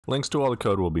Links to all the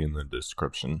code will be in the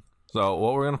description. So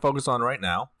what we're going to focus on right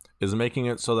now is making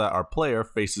it so that our player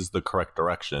faces the correct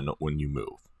direction when you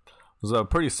move. This is a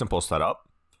pretty simple setup.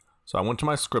 So I went to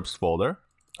my scripts folder.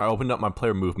 I opened up my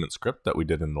player movement script that we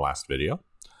did in the last video.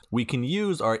 We can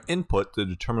use our input to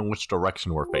determine which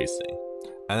direction we're facing.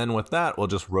 And then with that, we'll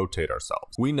just rotate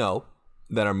ourselves. We know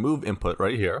that our move input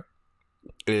right here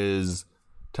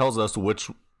tells us which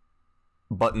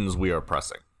buttons we are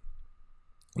pressing.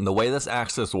 And the way this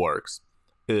axis works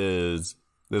is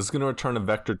this is going to return a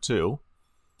vector 2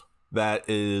 that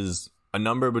is a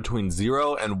number between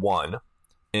 0 and 1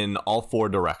 in all 4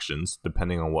 directions,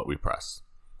 depending on what we press.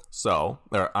 So,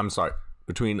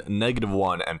 between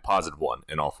 -1 and +1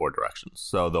 in all 4 directions.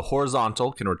 So the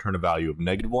horizontal can return a value of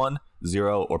 -1,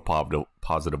 0, or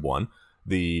 +1.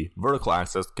 The vertical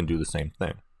axis can do the same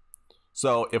thing.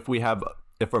 So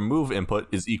if our move input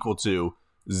is equal to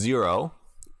 0,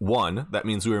 1, that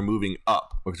means we are moving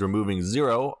up, because we're moving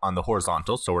 0 on the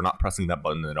horizontal, so we're not pressing that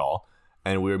button at all,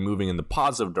 and we're moving in the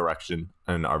positive direction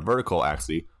in our vertical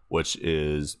axis, which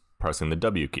is pressing the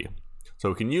W key. So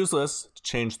we can use this to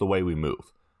change the way we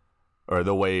move, or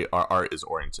the way our art is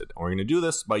oriented. And we're going to do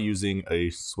this by using a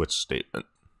switch statement.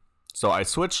 So I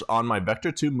switch on my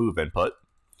vector2 move input,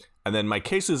 and then my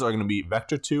cases are going to be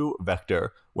vector2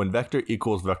 vector when vector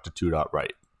equals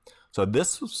vector2.right. So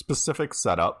this specific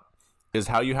setup is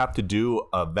how you have to do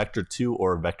a vector2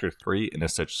 or a vector3 in a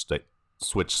switch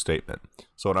statement.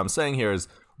 So what I'm saying here is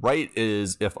right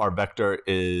is if our vector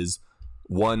is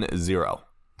 1, 0.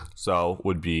 So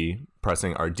would be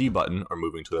pressing our D button or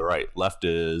moving to the right. Left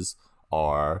is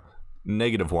our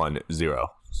 -1,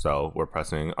 0. So we're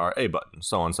pressing our A button,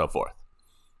 so on and so forth.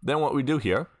 Then what we do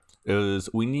here is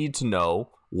we need to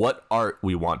know what art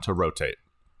we want to rotate.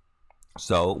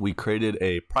 So we created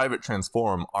a private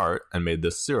transform art and made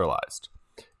this serialized.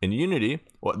 In Unity,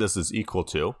 what this is equal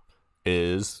to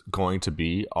is going to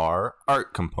be our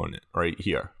art component right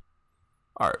here.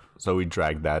 Art. So we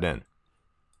drag that in.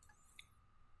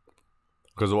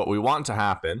 Because what we want to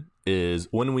happen is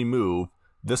when we move,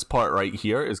 this part right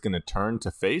here is going to turn to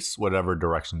face whatever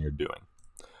direction you're doing.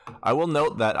 I will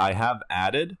note that I have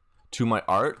added to my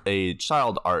art a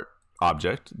child art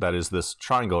object, that is this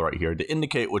triangle right here, to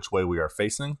indicate which way we are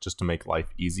facing, just to make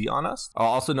life easy on us. I'll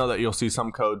also know that you'll see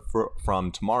some code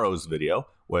from tomorrow's video,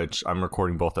 which I'm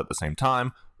recording both at the same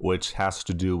time, which has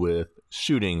to do with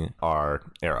shooting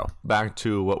our arrow. Back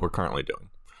to what we're currently doing.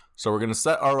 So we're going to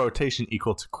set our rotation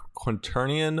equal to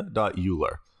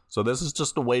quaternion.euler. So this is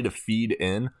just a way to feed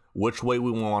in which way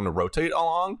we want to rotate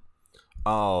along,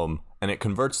 and it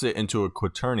converts it into a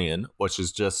quaternion, which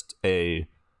is just a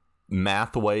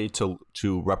math way to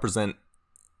represent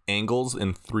angles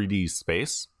in 3D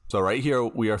space. So right here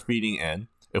we are feeding in.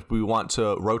 If we want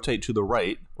to rotate to the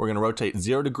right, we're going to rotate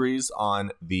 0 degrees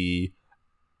on the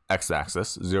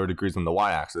x-axis, 0 degrees on the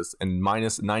y-axis, and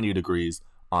 -90 degrees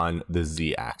on the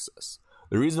z-axis.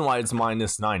 The reason why it's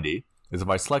 -90 is if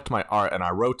I select my art and I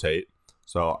rotate,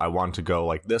 so I want to go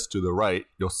like this to the right,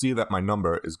 you'll see that my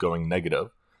number is going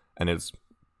negative, and it's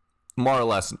more or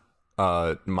less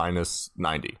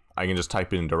 -90. I can just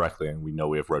type it in directly and we know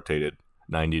we have rotated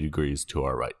 90 degrees to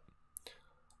our right.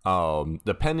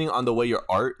 Depending on the way your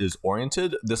art is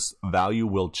oriented, this value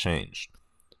will change.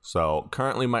 So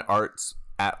currently my art's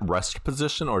at rest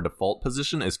position or default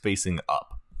position is facing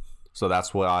up. So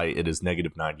that's why it is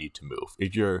 -90 to move.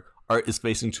 If your art is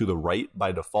facing to the right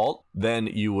by default, then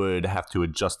you would have to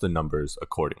adjust the numbers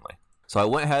accordingly. So I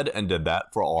went ahead and did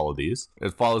that for all of these.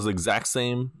 It follows the exact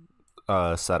same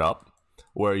setup,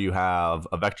 where you have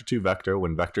a vector2 vector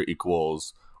when vector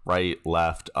equals right,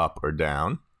 left, up, or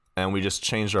down, and we just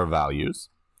changed our values.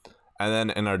 And then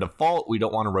in our default, we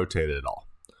don't want to rotate it at all.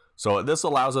 So what this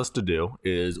allows us to do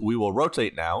is we will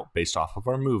rotate now based off of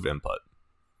our move input.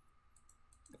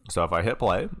 So if I hit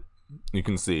play, you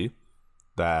can see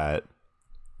that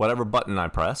whatever button I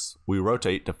press, we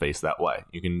rotate to face that way.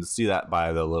 You can see that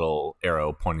by the little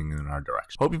arrow pointing in our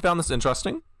direction. Hope you found this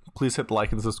interesting. Please hit the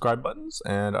like and subscribe buttons,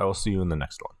 and I will see you in the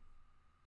next one.